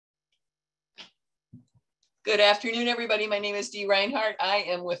Good afternoon, everybody. My name is Dee Reinhardt. I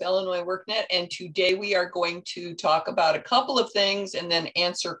am with Illinois WorkNet, and today we are going to talk about a couple of things and then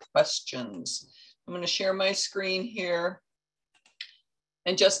answer questions. I'm going to share my screen here.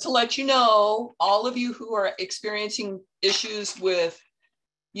 And just to let you know, all of you who are experiencing issues with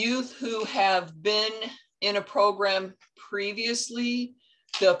youth who have been in a program previously,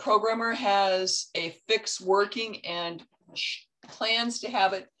 the programmer has a fix working and plans to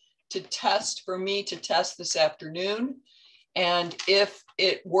have it for me to test this afternoon. And if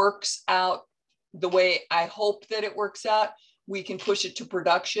it works out the way I hope that it works out, we can push it to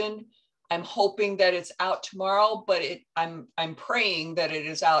production. I'm hoping that it's out tomorrow, but I'm praying that it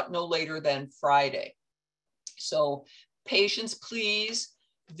is out no later than Friday. So patience, please.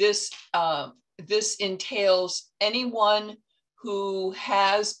 This entails anyone who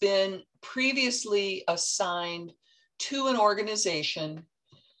has been previously assigned to an organization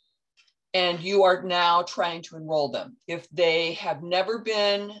and you are now trying to enroll them. If they have never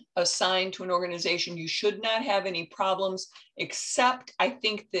been assigned to an organization, you should not have any problems, except I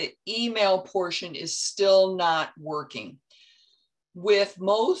think the email portion is still not working. With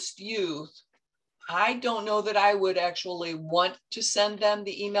most youth, I don't know that I would actually want to send them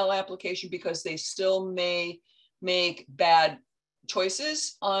the email application because they still may make bad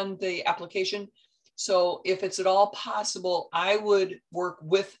choices on the application. So if it's at all possible, I would work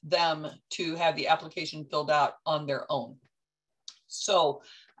with them to have the application filled out on their own. So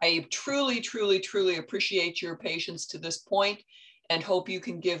I truly, truly, truly appreciate your patience to this point and hope you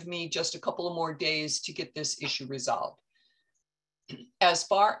can give me just a couple of more days to get this issue resolved. As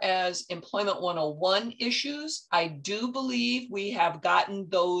far as Employment 101 issues, I do believe we have gotten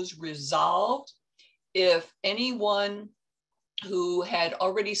those resolved. If anyone who had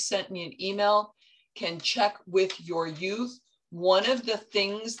already sent me an email can check with your youth. One of the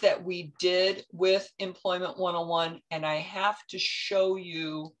things that we did with Employment 101, and I have to show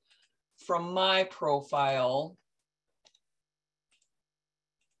you from my profile.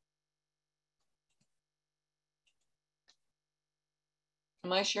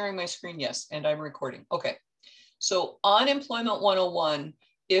 Am I sharing my screen? Yes, and I'm recording. Okay. So on Employment 101,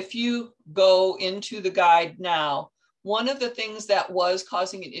 if you go into the guide now, one of the things that was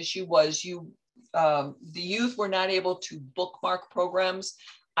causing an issue was the youth were not able to bookmark programs.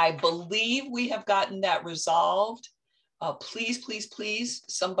 I believe we have gotten that resolved. Please, please, please,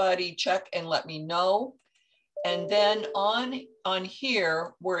 somebody check and let me know. And then on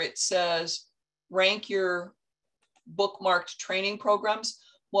here where it says rank your bookmarked training programs,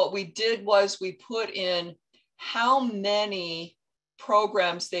 what we did was we put in how many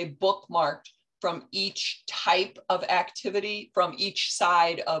programs they bookmarked from each type of activity, from each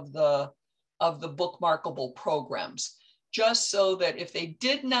side of the bookmarkable programs, just so that if they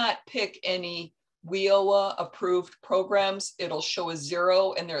did not pick any WIOA approved programs, it'll show a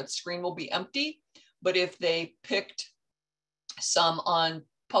 0 and their screen will be empty. But if they picked some on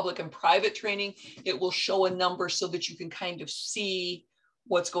public and private training, it will show a number so that you can kind of see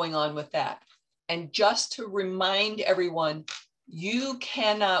what's going on with that. And just to remind everyone, you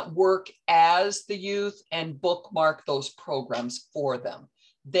cannot work as the youth and bookmark those programs for them.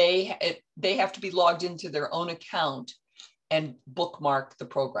 They have to be logged into their own account and bookmark the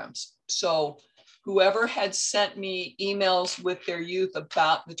programs. So whoever had sent me emails with their youth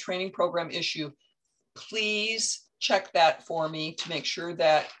about the training program issue, please check that for me to make sure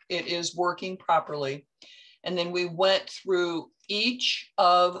that it is working properly. And then we went through each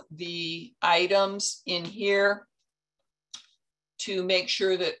of the items in here to make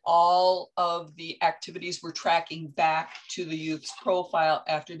sure that all of the activities were tracking back to the youth's profile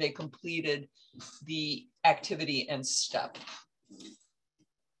after they completed the activity and step.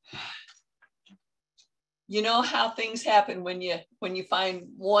 You know how things happen when you find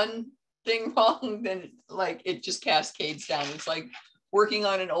one thing wrong, then like it just cascades down. It's like working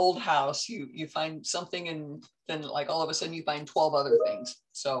on an old house. You find something and then like all of a sudden you find 12 other things.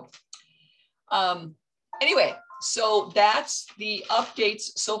 So anyway, so that's the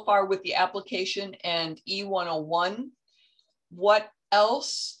updates so far with the application and E101. What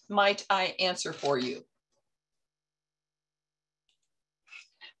else might I answer for you?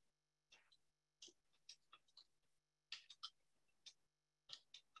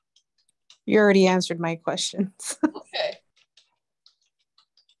 You already answered my questions. Okay.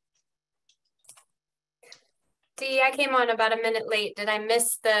 Dee, I came on about a minute late. Did I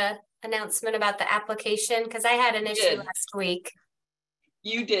miss the announcement about the application? Because I had an issue last week.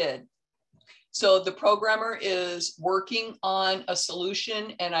 You did. So the programmer is working on a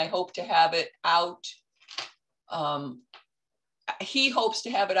solution and I hope to have it out. He hopes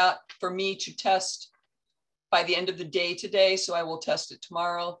to have it out for me to test by the end of the day today, so I will test it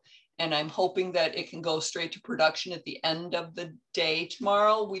tomorrow. And I'm hoping that it can go straight to production at the end of the day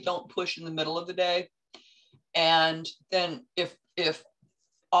tomorrow. We don't push in the middle of the day. And then if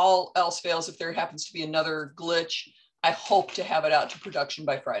all else fails, if there happens to be another glitch, I hope to have it out to production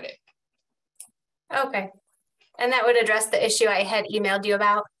by Friday. Okay. And that would address the issue I had emailed you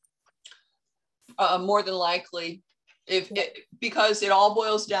about? More than likely, because it all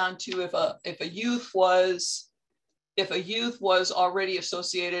boils down to if a youth was already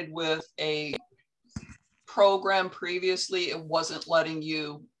associated with a program previously, it wasn't letting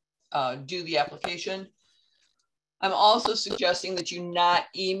you do the application. I'm also suggesting that you not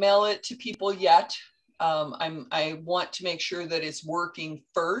email it to people yet. I want to make sure that it's working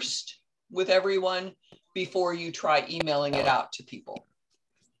first with everyone before you try emailing it out to people.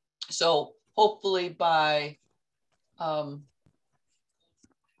 So hopefully by the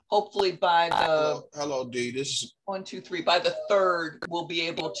hello D, this is 1, 2, 3, by the 3rd, we'll be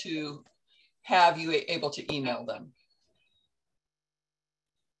able to have you able to email them.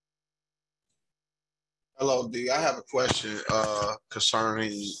 hello D. I have a question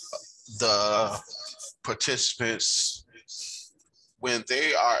concerning the participants when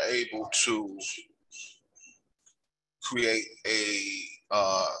they are able to create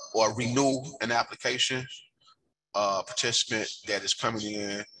or renew an application. Participant that is coming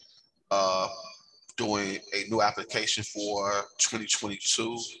in doing a new application for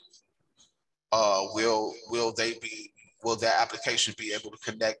 2022. Will that application be able to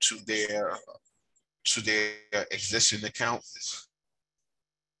connect to their existing account,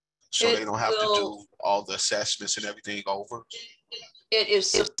 so they don't have to do all the assessments and everything over? It is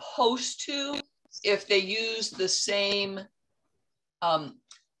supposed to, if they use the same,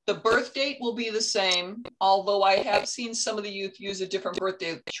 the birth date will be the same, although I have seen some of the youth use a different birth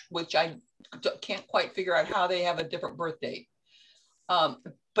date, which I can't quite figure out how they have a different birth date.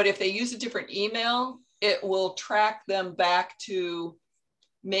 But if they use a different email, it will track them back to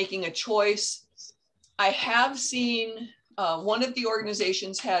making a choice. I have seen one of the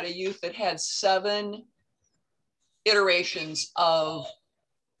organizations had a youth that had 7 iterations of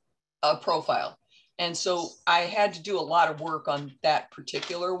a profile. And so I had to do a lot of work on that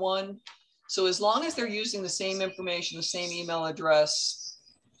particular one. So as long as they're using the same information, the same email address,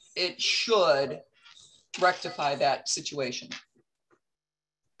 it should rectify that situation.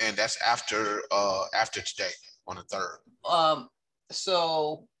 And that's after today on the 3rd.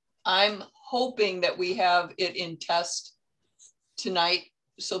 So I'm hoping that we have it in test tonight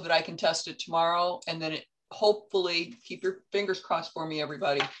so that I can test it tomorrow. And then it hopefully, keep your fingers crossed for me,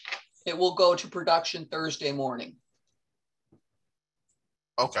 everybody, it will go to production Thursday morning.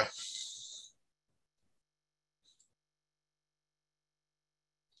 Okay.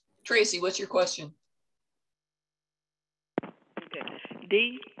 Tracy, what's your question? Okay.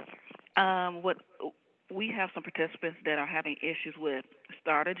 D, what we have some participants that are having issues with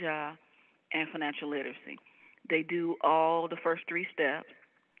start a job and financial literacy. They do all the first 3 steps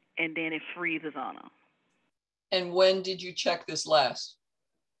and then it freezes on them. And when did you check this last?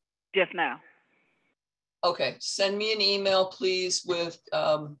 Just now. Okay, send me an email, please, with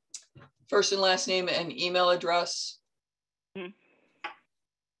first and last name and email address,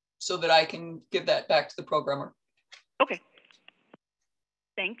 so that I can give that back to the programmer. Okay.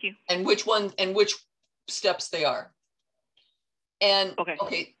 Thank you. And which one and which steps they are. And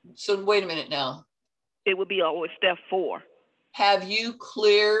okay, so wait a minute now. It would be always step 4. Have you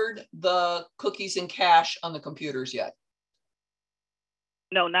cleared the cookies and cache on the computers yet?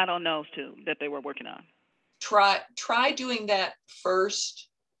 No, not on those 2 that they were working on. Try doing that first,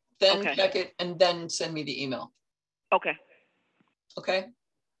 then check it, and then send me the email. Okay. Okay.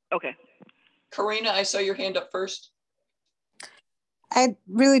 Okay. Karina, I saw your hand up first. I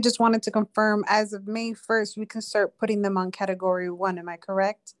really just wanted to confirm, as of May 1st, we can start putting them on category 1. Am I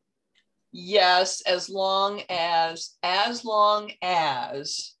correct? Yes, as long as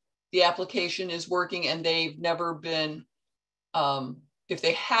the application is working and they've never been, if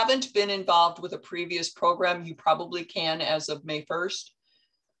they haven't been involved with a previous program, you probably can as of May 1st.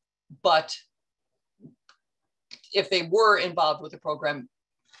 But if they were involved with the program,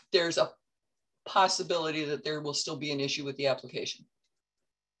 there's a possibility that there will still be an issue with the application.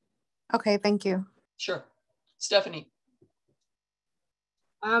 Okay, thank you. Sure. Stephanie.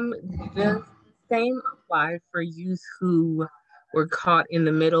 The same applies for youth who were caught in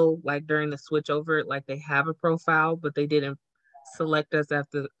the middle, like during the switch over, like they have a profile, but they didn't select us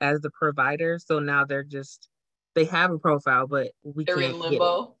as the provider. So now they have a profile, but they're in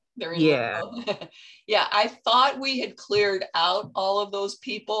limbo. They're in limbo. Yeah, I thought we had cleared out all of those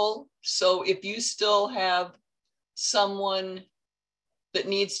people. So if you still have someone that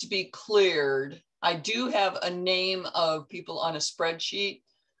needs to be cleared. I do have a name of people on a spreadsheet.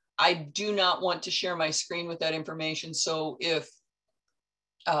 I do not want to share my screen with that information. So if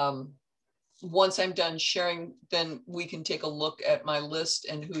once I'm done sharing, then we can take a look at my list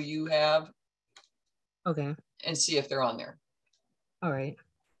and who you have. Okay. And see if they're on there. All right.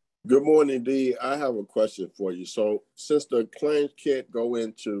 Good morning, Dee. I have a question for you. So since the claims can't go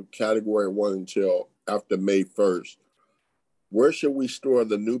into category 1 until after May 1st, where should we store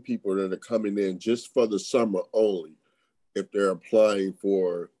the new people that are coming in just for the summer only if they're applying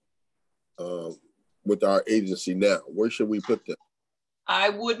for with our agency now? Where should we put them? I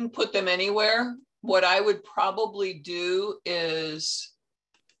wouldn't put them anywhere. What I would probably do is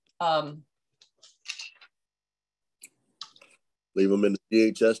leave them in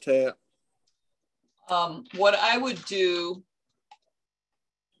the DHS tab? What I would do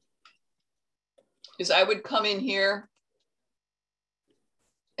is I would come in here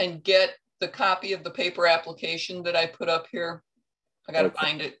and get the copy of the paper application that I put up here. I got to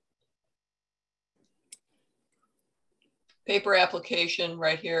find it. Paper application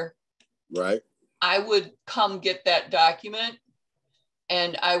right here. Right. I would come get that document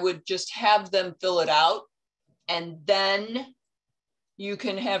and I would just have them fill it out, and then you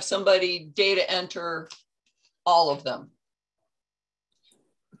can have somebody data enter all of them.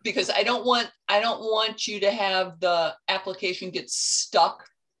 Because I don't want you to have the application get stuck.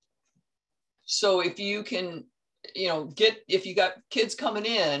 So if you can, if you got kids coming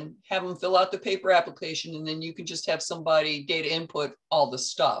in, have them fill out the paper application, and then you can just have somebody data input all the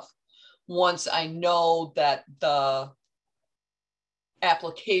stuff. Once I know that the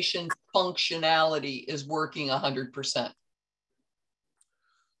application functionality is working 100%.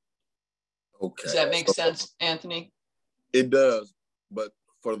 Okay. Does that make sense, Anthony? It does, but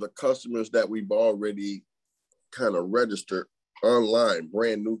for the customers that we've already kind of registered online,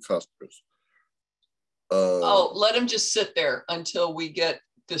 brand new customers. Let them just sit there until we get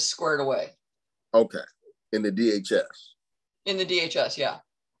this squared away. Okay, in the DHS. In the DHS, yeah.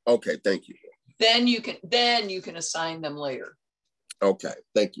 Okay, thank you. Then you can assign them later. Okay,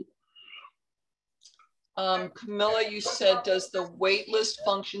 thank you. Camilla, you said, does the wait list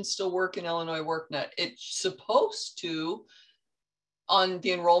function still work in Illinois workNet? It's supposed to on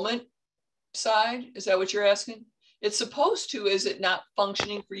the enrollment side. Is that what you're asking? It's supposed to. Is it not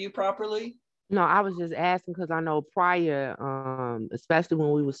functioning for you properly? No, I was just asking because I know prior, especially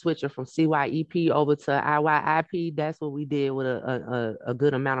when we were switching from CYEP over to IYIP, that's what we did with a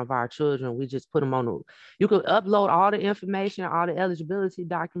good amount of our children. We just put them on you could upload all the information, all the eligibility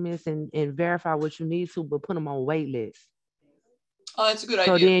documents and verify what you need to, but put them on wait list. Oh, that's a good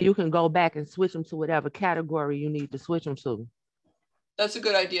idea. So then you can go back and switch them to whatever category you need to switch them to. That's a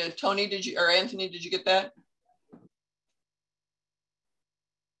good idea. Tony, or Anthony, did you get that?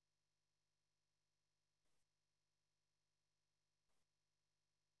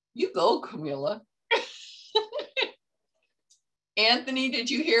 You go, Camilla. Anthony, did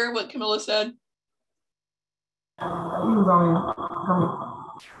you hear what Camilla said? Can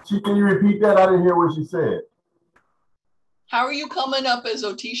you repeat that? I didn't hear what she said. How are you coming up as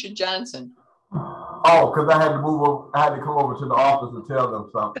Otisha Johnson? Oh, because I had to move over. I had to come over to the office and tell them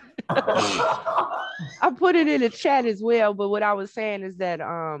something. I put it in the chat as well, but what I was saying is that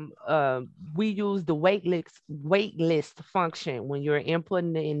we use the wait list function when you're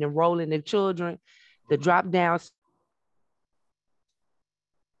inputting and enrolling the children, the drop down.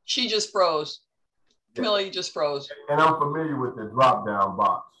 She just froze. Camilla, you just froze. And I'm familiar with the drop down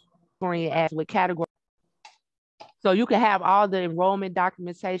box. With category. So you can have all the enrollment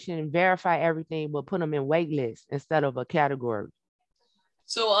documentation and verify everything, but put them in wait list instead of a category.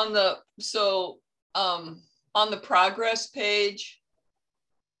 So on the progress page,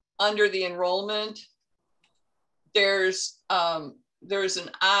 under the enrollment, there's an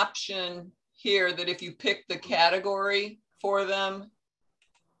option here that if you pick the category for them,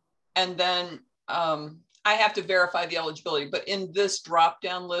 and then I have to verify the eligibility, but in this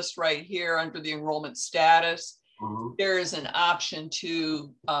drop-down list right here under the enrollment status, there is an option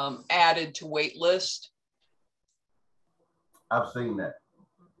to added to wait list. I've seen that.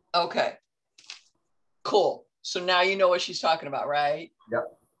 Okay, cool. So now you know what she's talking about, right?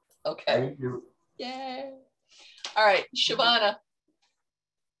 Yep. Okay. Thank you. Yay. All right, Shavana.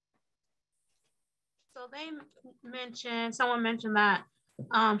 So someone mentioned that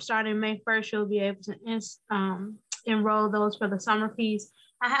starting May 1st, you'll be able to enroll those for the summer piece.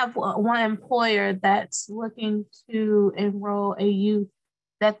 I have one employer that's looking to enroll a youth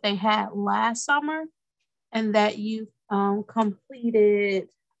that they had last summer, and that youth completed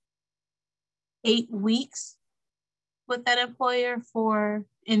 8 weeks with that employer for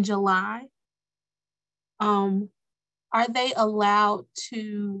in July, are they allowed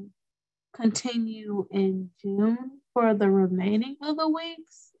to continue in June for the remaining of the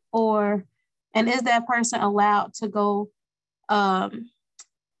weeks? And is that person allowed to go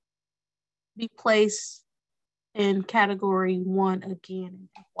be placed in category 1 again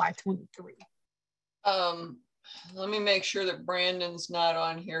in FY23? Let me make sure that Brandon's not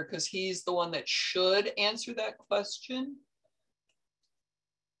on here because he's the one that should answer that question.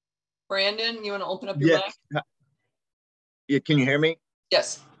 Brandon, you want to open up your mic? Yeah, can you hear me?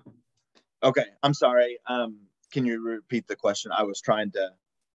 Yes. Okay, I'm sorry. Can you repeat the question? I was trying to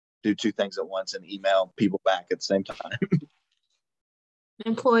do two things at once and email people back at the same time.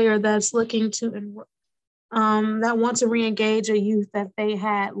 Employer that's looking to enroll, that wants to re-engage a youth that they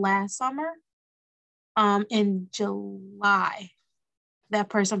had last summer. In July, that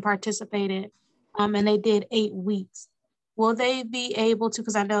person participated, and they did 8 weeks. Will they be able to,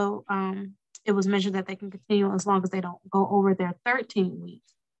 because I know it was mentioned that they can continue as long as they don't go over their 13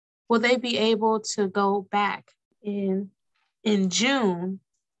 weeks. Will they be able to go back in June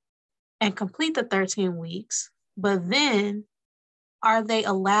and complete the 13 weeks, but then are they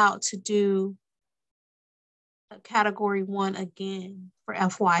allowed to do a category 1 again for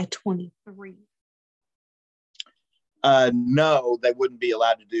FY23? No, they wouldn't be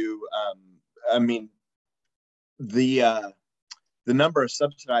allowed to do. I mean, the number of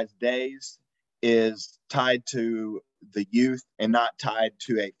subsidized days is tied to the youth and not tied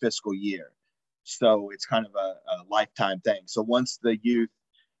to a fiscal year. So it's kind of a lifetime thing. So once the youth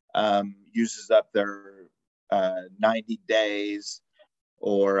uses up their 90 days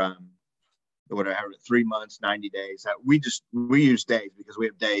or whatever, 3 months, 90 days, we use days because we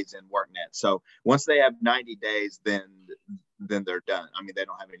have days in workNet. So once they have 90 days, then they're done. I mean, they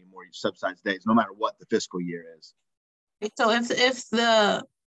don't have any more subsidized days, no matter what the fiscal year is. So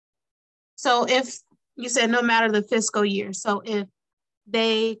if you said no matter the fiscal year, so if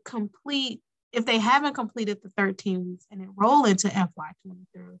they haven't completed the 13 weeks and enroll into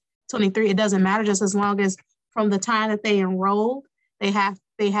FY23, it doesn't matter, just as long as from the time that they enrolled, they have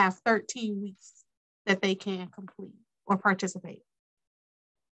 13 weeks that they can complete or participate.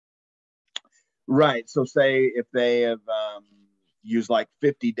 Right. So say if they have used like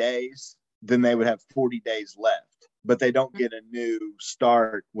 50 days, then they would have 40 days left, but they don't get a new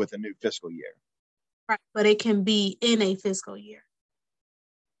start with a new fiscal year. Right. But it can be in a fiscal year.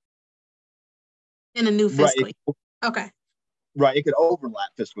 In a new fiscal year. Okay. Right. It could overlap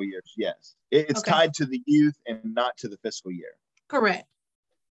fiscal years. Yes. It's okay. tied to the youth and not to the fiscal year. Correct.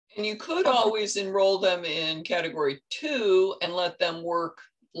 And you could always enroll them in category 2 and let them work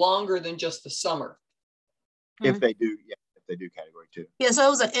longer than just the summer. If they do, yeah, if they do category 2. Yeah, so it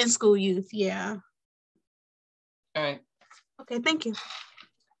was an in-school youth, yeah. All right. Okay, thank you.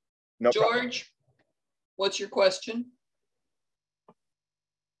 No George, problem. What's your question?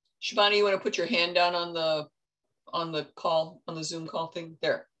 Shivani, you want to put your hand down on the call, on the Zoom call thing?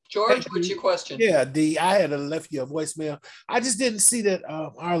 There. George, what's your question? Yeah, Dee, I had left you a voicemail. I just didn't see that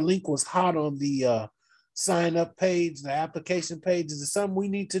our link was hot on the sign up page, the application page. Is it something we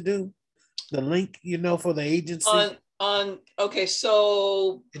need to do? The link, for the agency? Okay,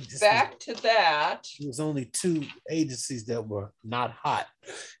 so back to that. It was only 2 agencies that were not hot,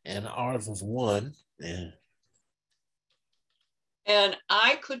 and ours was one. Yeah. And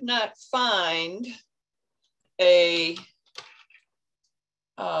I could not find a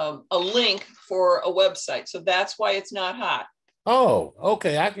link for a website, so that's why it's not hot. Oh,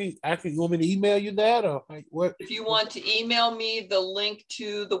 okay. I can. You want me to email you that, or what? If you want to email me the link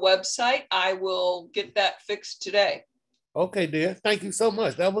to the website, I will get that fixed today. Okay, dear. Thank you so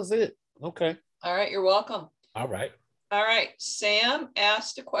much. That was it. Okay. All right. You're welcome. All right. All right. Sam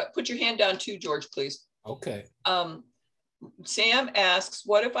asked a question. Put your hand down too, George, please. Okay. Sam asks,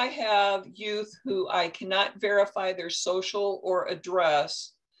 what if I have youth who I cannot verify their social or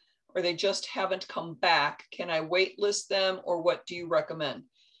address, or they just haven't come back? Can I waitlist them, or what do you recommend?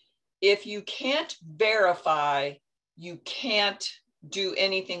 If you can't verify, you can't do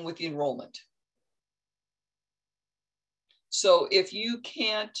anything with the enrollment. So if you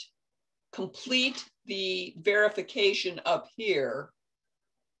can't complete the verification up here,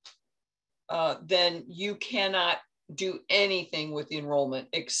 then you cannot do anything with the enrollment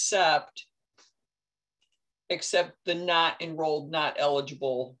except the not enrolled, not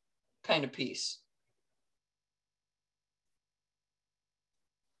eligible kind of piece.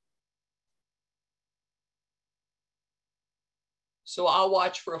 So I'll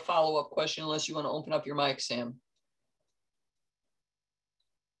watch for a follow-up question unless you want to open up your mic, Sam.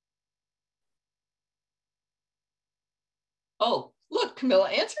 Oh, look, Camilla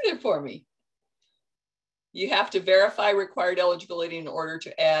answered it for me. You have to verify required eligibility in order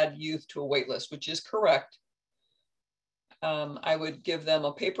to add youth to a wait list, which is correct. I would give them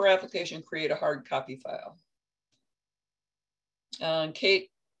a paper application, create a hard copy file. Kate's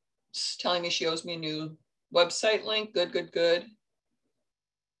telling me she owes me a new website link. Good, good, good.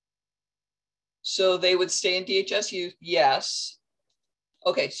 So they would stay in DHS Youth, yes.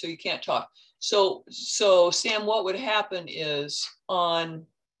 Okay, so you can't talk. So Sam, what would happen is on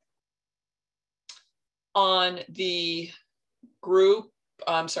the group,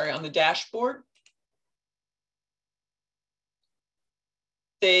 I'm sorry, on the dashboard,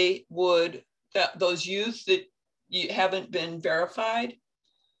 they would, those youth that you haven't been verified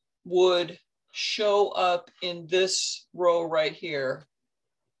would show up in this row right here,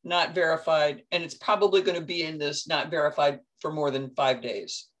 not verified, and it's probably going to be in this not verified for more than 5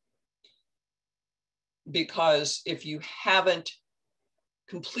 days. Because if you haven't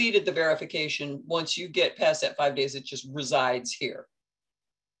completed the verification, once you get past that 5 days, it just resides here.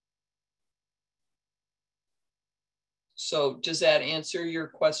 So does that answer your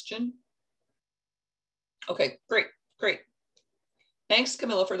question? Okay, great, great. Thanks,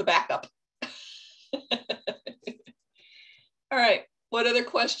 Camilla, for the backup. All right, what other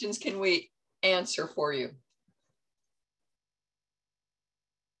questions can we answer for you?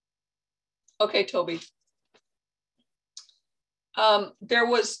 Okay, Toby. There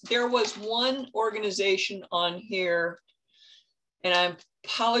was one organization on here, and I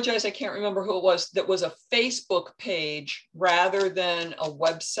apologize, I can't remember who it was, that was a Facebook page rather than a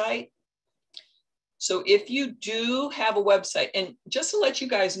website. So if you do have a website, and just to let you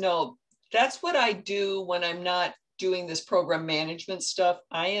guys know, that's what I do when I'm not doing this program management stuff.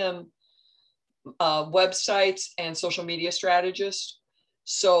 I am a websites and social media strategist.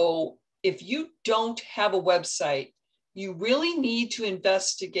 So if you don't have a website, you really need to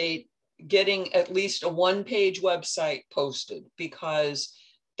investigate getting at least a one-page website posted, because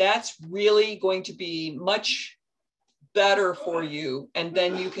that's really going to be much better for you. And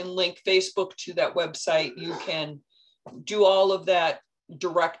then you can link Facebook to that website. You can do all of that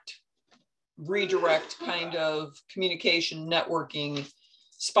redirect kind of communication, networking,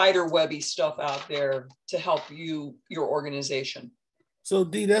 spider webby stuff out there to help you, your organization. So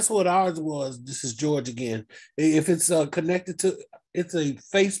D, that's what ours was. This is George again. If it's connected to, it's a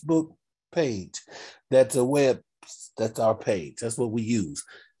Facebook page. That's a web, that's our page. That's what we use.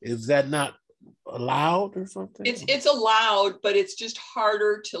 Is that not allowed or something? It's allowed, but it's just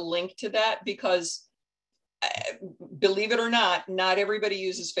harder to link to that because believe it or not everybody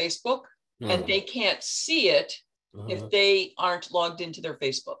uses Facebook and they can't see it if they aren't logged into their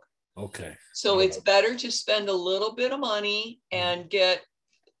Facebook. Okay. So it's better to spend a little bit of money and get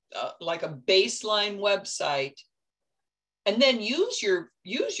like a baseline website, and then use your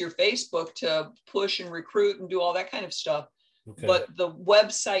Facebook to push and recruit and do all that kind of stuff. Okay. But the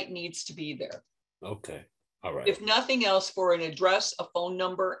website needs to be there. Okay. All right. If nothing else, for an address, a phone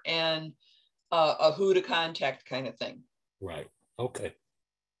number, and a who to contact kind of thing. Right. Okay.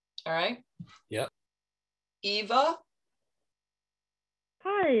 All right. Yep. Eva.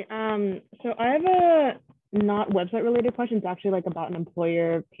 Hi. So I have a not website related question. It's actually like about an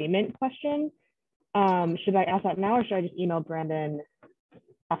employer payment question. Should I ask that now, or should I just email Brandon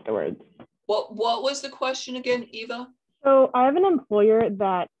afterwards? What was the question again, Eva? So I have an employer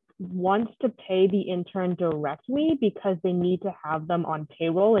that wants to pay the intern directly because they need to have them on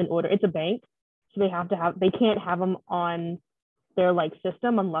payroll in order. It's a bank, so they can't have them on their like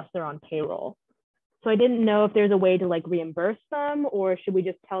system unless they're on payroll. So I didn't know if there's a way to like reimburse them, or should we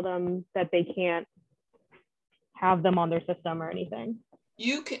just tell them that they can't have them on their system or anything?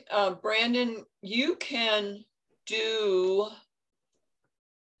 You can, Brandon, you can do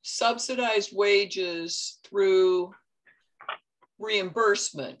subsidized wages through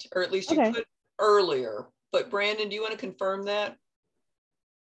reimbursement, or at least you could earlier. But Brandon, do you want to confirm that?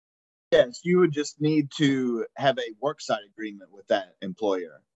 Yes, you would just need to have a worksite agreement with that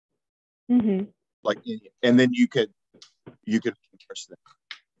employer. Mm-hmm. Like, and then you could reimburse them.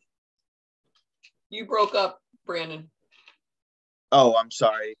 You broke up, Brandon. Oh, I'm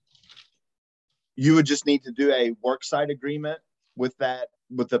sorry. You would just need to do a worksite agreement with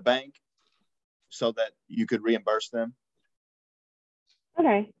the bank so that you could reimburse them.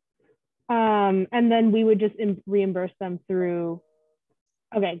 Okay. And then we would just reimburse them through.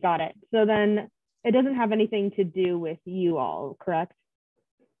 Okay, got it. So then it doesn't have anything to do with you all, correct?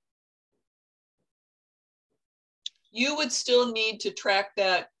 You would still need to track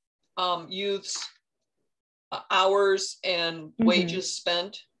that youth's hours and wages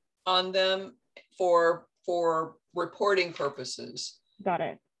spent on them for reporting purposes. Got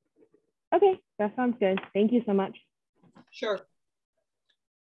it. Okay, that sounds good. Thank you so much. Sure.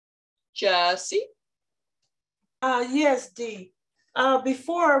 Jesse? Yes, Dee.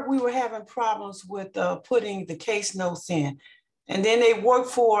 Before we were having problems with putting the case notes in, and then they worked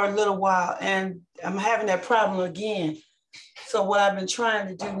for a little while, and I'm having that problem again. So what I've been trying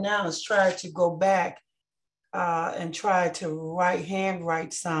to do now is try to go back and try to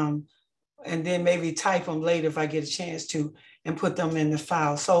handwrite some, and then maybe type them later if I get a chance to, and put them in the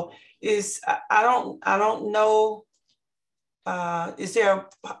file. So I don't know. Is there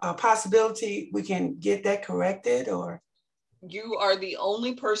a possibility we can get that corrected, or? You are the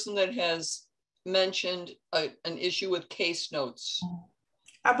only person that has mentioned an issue with case notes.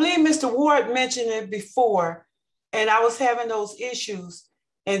 I believe Mr. Ward mentioned it before, and I was having those issues.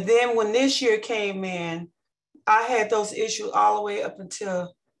 And then when this year came in, I had those issues all the way up until,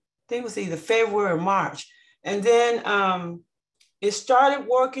 I think it was either February or March. And then it started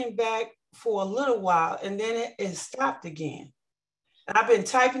working back for a little while, and then it stopped again. And I've been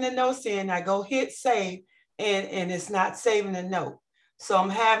typing the notes in, I go hit save, and it's not saving the note. So I'm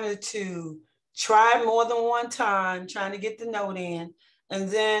having to try more than one time, trying to get the note in. And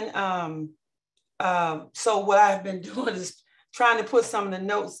then, so what I've been doing is trying to put some of the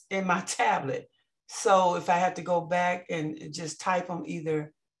notes in my tablet. So if I have to go back and just type them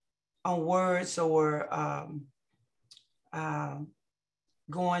either on words or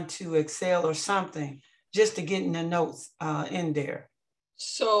going to Excel or something, just to get in the notes in there.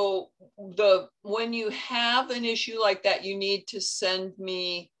 So when you have an issue like that, you need to send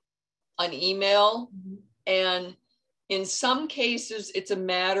me an email. Mm-hmm. And in some cases, it's a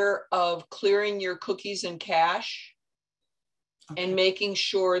matter of clearing your cookies and cache, okay, and making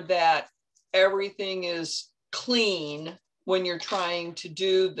sure that everything is clean when you're trying to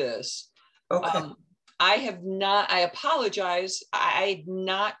do this. Okay. I apologize. I had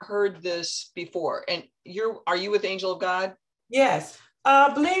not heard this before. And are you with Angel of God? Yes.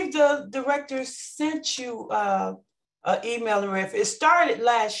 I believe the director sent you an email. It started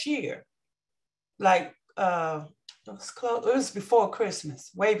last year. Like, it was close. It was before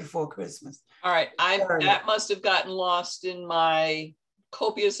Christmas, way before Christmas. All right. That must have gotten lost in my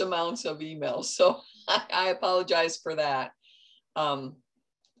copious amounts of emails. So I apologize for that.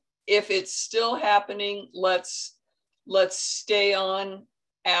 If it's still happening, let's stay on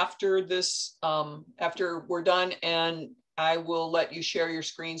after this, after we're done, and I will let you share your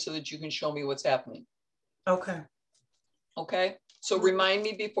screen so that you can show me what's happening. Okay. Okay. So remind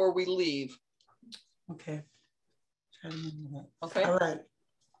me before we leave. Okay. Okay. All right.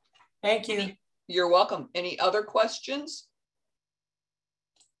 Thank you. You're welcome. Any other questions?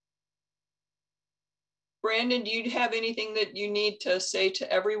 Brandon, do you have anything that you need to say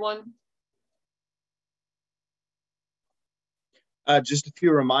to everyone? Just a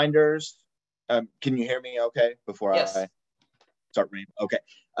few reminders. Can you hear me okay before yes. I start reading? Okay.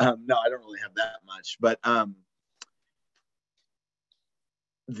 No, I don't really have that much, but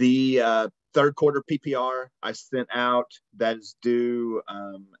the third quarter PPR I sent out, that is due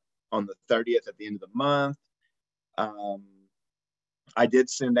on the 30th at the end of the month. I did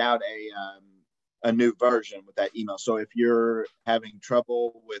send out a new version with that email. So if you're having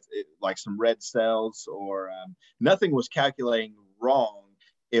trouble with it, like some red cells or nothing was calculating wrong,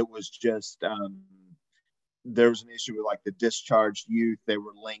 it was just there was an issue with like the discharged youth. They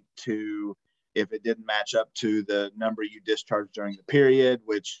were linked to, if it didn't match up to the number you discharged during the period,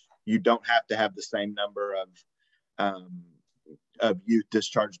 which you don't have to have the same number of youth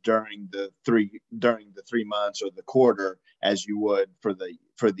discharged during the 3 months or the quarter as you would for the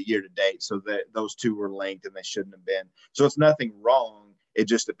year to date. So that those two were linked and they shouldn't have been. So it's nothing wrong. It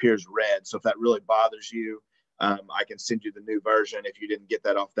just appears red. So if that really bothers you, I can send you the new version if you didn't get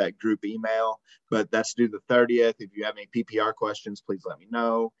that off that group email, but that's due the 30th. If you have any PPR questions, please let me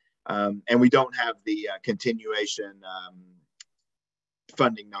know. And we don't have the continuation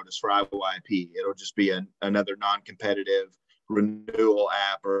funding notice for IYP. It'll just be another non-competitive renewal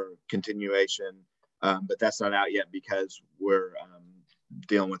app or continuation, but that's not out yet because we're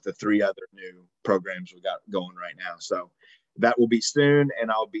dealing with the 3 other new programs we got going right now. So that will be soon,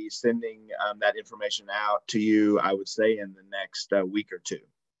 and I'll be sending that information out to you, I would say, in the next week or 2.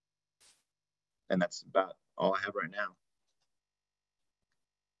 And that's about all I have right now.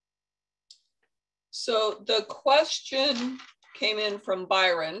 So the question came in from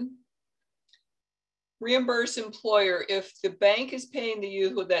Byron. Reimburse employer, if the bank is paying the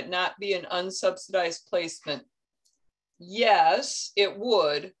youth, would that not be an unsubsidized placement? Yes, it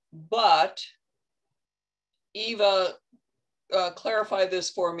would, but Eva, clarify this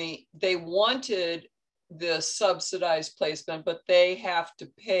for me. They wanted the subsidized placement, but they have to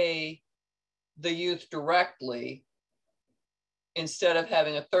pay the youth directly instead of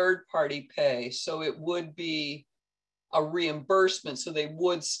having a third party pay. So it would be a reimbursement, so they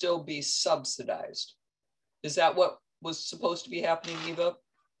would still be subsidized. Is that what was supposed to be happening, Eva?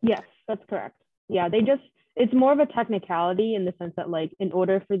 Yes, that's correct. Yeah, it's more of a technicality in the sense that, like, in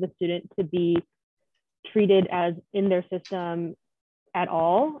order for the student to be treated as in their system at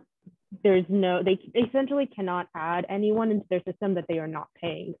all, they essentially cannot add anyone into their system that they are not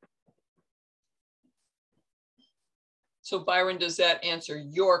paying. So Byron, does that answer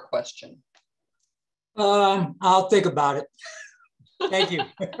your question? I'll think about it. Thank you.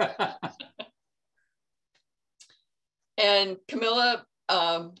 And Camilla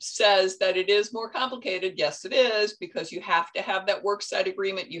says that it is more complicated. Yes, it is, because you have to have that worksite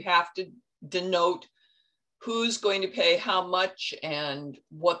agreement. You have to denote who's going to pay how much and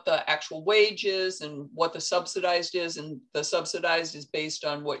what the actual wage is and what the subsidized is. And the subsidized is based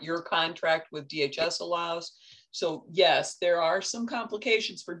on what your contract with DHS allows. So yes, there are some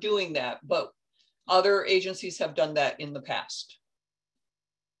complications for doing that, but other agencies have done that in the past.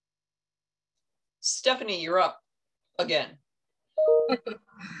 Stephanie, you're up again.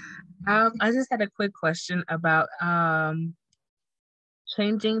 I just had a quick question about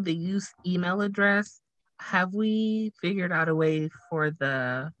changing the youth email address. Have we figured out a way for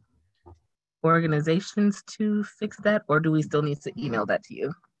the organizations to fix that, or do we still need to email that to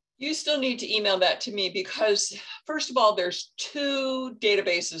you? You still need to email that to me because, first of all, there's two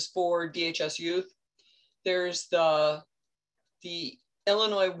databases for DHS Youth. There's the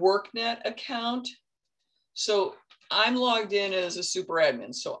Illinois workNet account. So I'm logged in as a super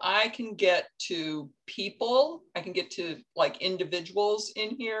admin. So I can get to people, I can get to like individuals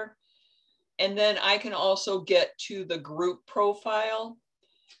in here. And then I can also get to the group profile.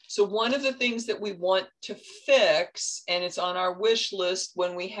 So one of the things that we want to fix, and it's on our wish list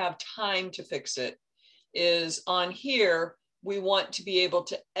when we have time to fix it, is on here, we want to be able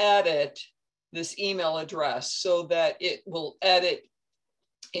to edit this email address so that it will edit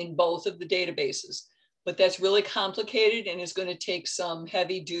in both of the databases. But that's really complicated and is going to take some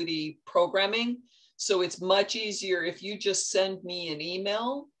heavy duty programming. So it's much easier if you just send me an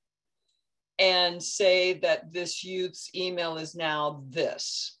email and say that this youth's email is now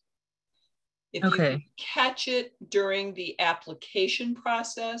this. If you can catch it during the application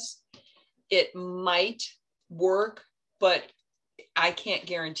process, it might work, but I can't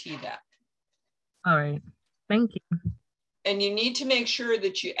guarantee that. All right, thank you. And you need to make sure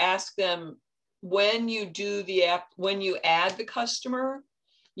that you ask them when you do the app, when you add the customer,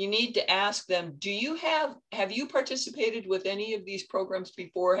 you need to ask them, have you participated with any of these programs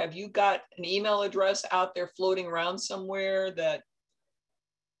before? Have you got an email address out there floating around somewhere that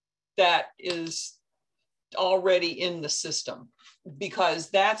is already in the system? Because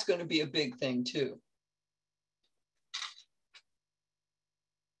that's going to be a big thing too.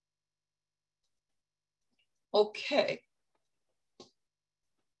 Okay.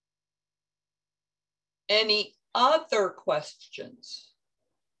 Any other questions?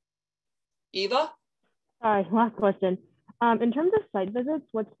 Eva? All right, last question. In terms of site visits,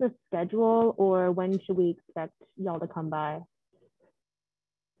 what's the schedule, or when should we expect y'all to come by?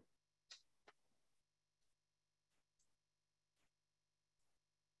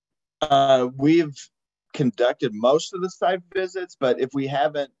 We've conducted most of the site visits, but if we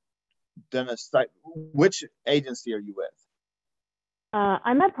haven't done a site, which agency are you with?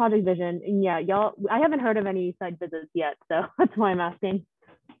 I'm at Project Vision, and yeah, y'all, I haven't heard of any site visits yet, so that's why I'm asking.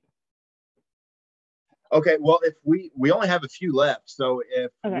 Okay, well, if we only have a few left, so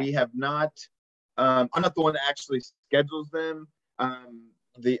if we have not, I'm not the one that actually schedules them.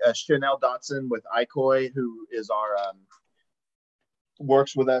 The Chanel Dotson with ICOI, who is our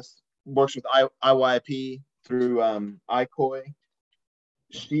works with IYP through ICOI.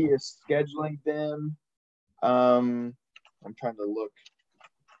 She is scheduling them. I'm trying to look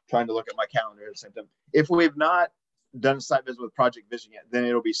at my calendar at the same time. If we've not done a site visit with Project Vision yet, then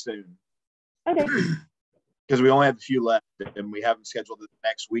it'll be soon. Okay. Because we only have a few left and we haven't scheduled the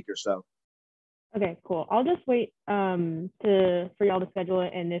next week or so. Okay, cool. I'll just wait for y'all to schedule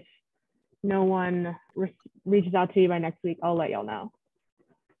it, and if no one reaches out to you by next week, I'll let y'all know.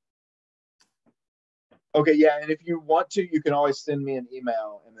 Okay, yeah, and if you want to, you can always send me an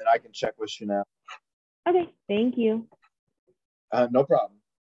email and then I can check with Chanel. Okay, thank you. No problem.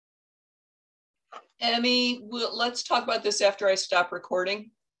 Emmy, let's talk about this after I stop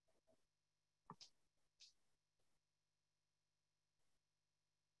recording.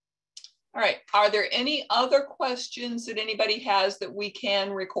 All right, are there any other questions that anybody has that we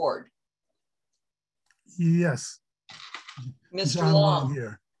can record? Yes. Mr. John Long.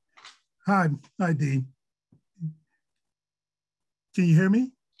 here. Hi, Dean. Can you hear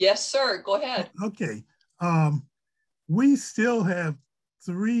me? Yes, sir. Go ahead. Okay. We still have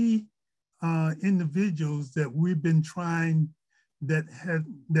 3 individuals that we've been trying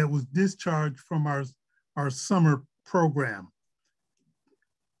that was discharged from our summer program.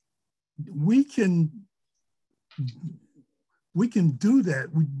 We can do that.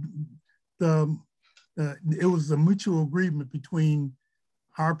 It was a mutual agreement between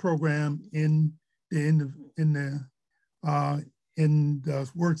our program in the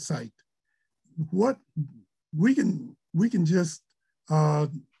work site. What we can just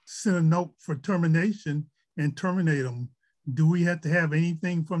send a note for termination and terminate them. Do we have to have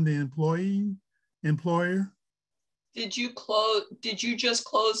anything from the employer? Did you just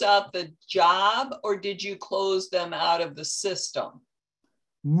close out the job, or did you close them out of the system?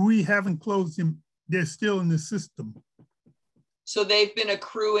 We haven't closed them. They're still in the system. So they've been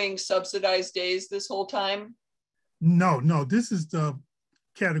accruing subsidized days this whole time? No, this is the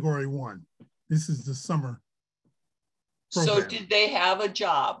category 1. This is the summer program. So did they have a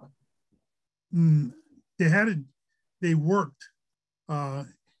job? They worked.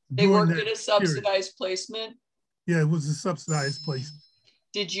 They worked at a subsidized placement? Yeah, it was a subsidized placement.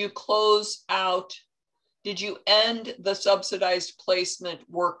 Did you end the subsidized placement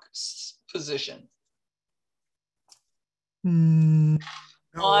work position? No.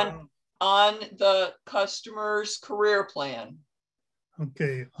 On the customer's career plan?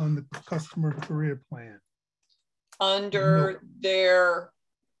 Okay, on the customer career plan. Under their,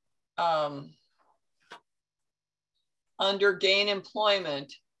 under gain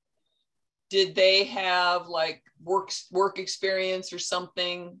employment, did they have like work experience or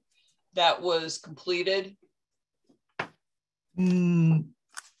something that was completed?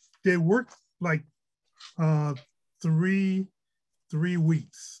 They worked like 3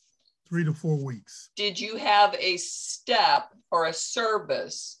 weeks, 3 to 4 weeks. Did you have a step or a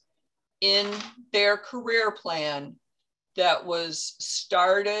service in their career plan that was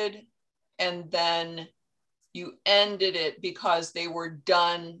started and then you ended it because they were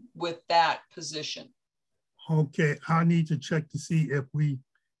done with that position? Okay, I need to check to see if we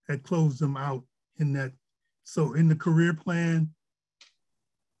had closed them out in that. So in the career plan,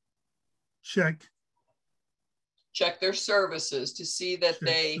 check their services to see that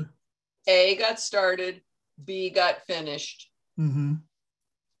they A, got started, B, got finished, and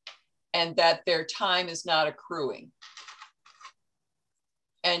that their time is not accruing.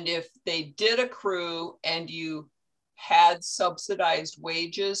 And if they did accrue and you had subsidized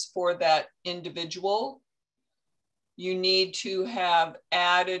wages for that individual, you need to have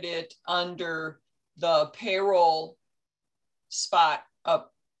added it under the payroll spot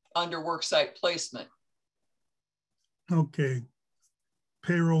up under worksite placement. Okay,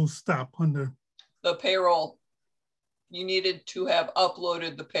 payroll stop under. The payroll, you needed to have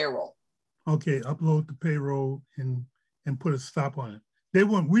uploaded the payroll. Okay, upload the payroll and put a stop on it.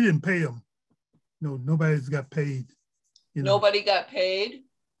 We didn't pay them. No, nobody's got paid. Nobody got paid?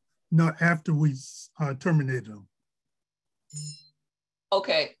 No, after we terminated them.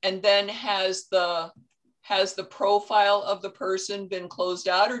 Okay, and then has the profile of the person been closed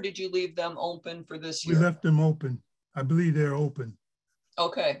out, or did you leave them open for this year? We left them open. I believe they're open.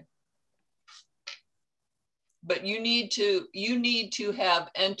 Okay. But you need to have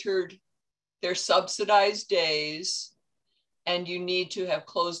entered their subsidized days, and you need to have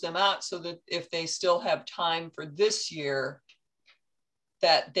closed them out so that if they still have time for this year,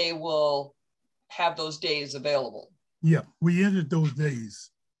 that they will have those days available. Yeah, we entered those days.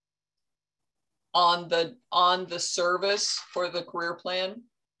 On the service for the career plan?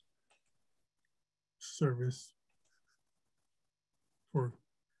 Service for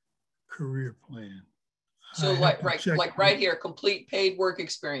career plan. So like right here, complete paid work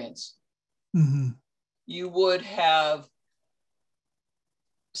experience. You would have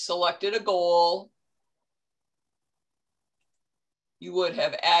selected a goal. You would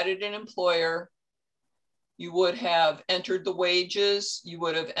have added an employer. You would have entered the wages. You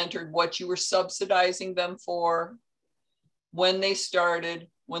would have entered what you were subsidizing them for, when they started,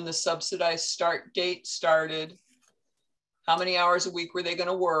 when the subsidized start date started, how many hours a week were they going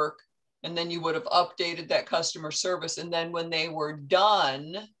to work, and then you would have updated that customer service. And then when they were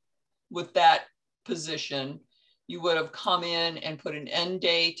done with that position, you would have come in and put an end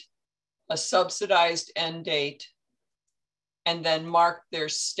date, a subsidized end date, and then marked their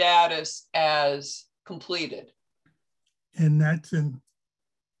status as completed. And that's in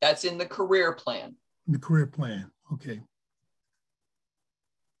the career plan. The career plan, okay.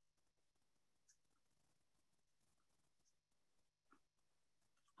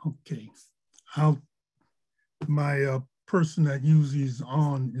 Okay. My person that usually is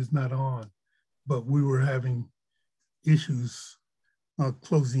on is not on, but we were having issues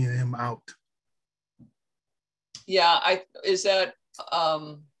closing him out. Yeah, is that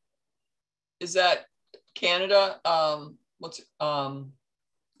Canada?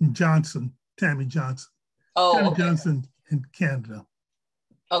 Johnson, Tammy Johnson. Oh, Tammy okay. Johnson in Canada.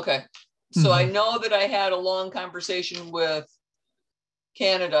 Okay. So I know that I had a long conversation with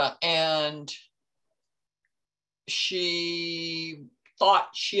Canada, and she thought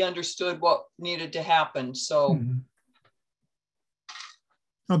she understood what needed to happen. So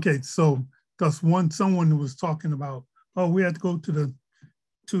okay, so because someone was talking about, oh, we had to go to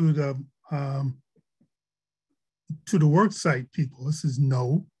the work site people. This is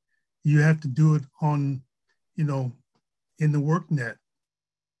no, you have to do it on, in the workNet.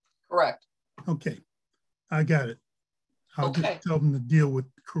 Correct. Okay, I got it. I'll just tell them to deal with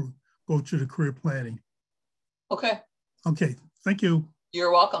go to the career planning. Okay. Okay, thank you.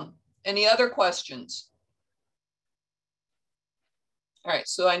 You're welcome. Any other questions? All right,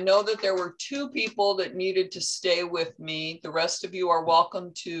 so I know that there were 2 people that needed to stay with me. The rest of you are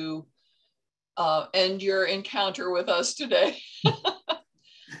welcome to end your encounter with us today.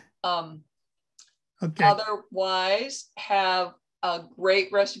 Okay. Otherwise, have a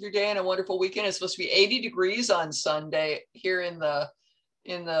great rest of your day and a wonderful weekend. It's supposed to be 80 degrees on Sunday here in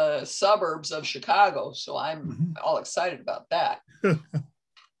the suburbs of Chicago. So I'm all excited about that.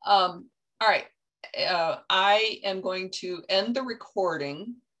 All right. I am going to end the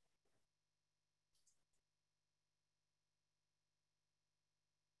recording.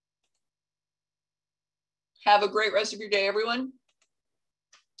 Have a great rest of your day, everyone.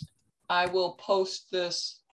 I will post this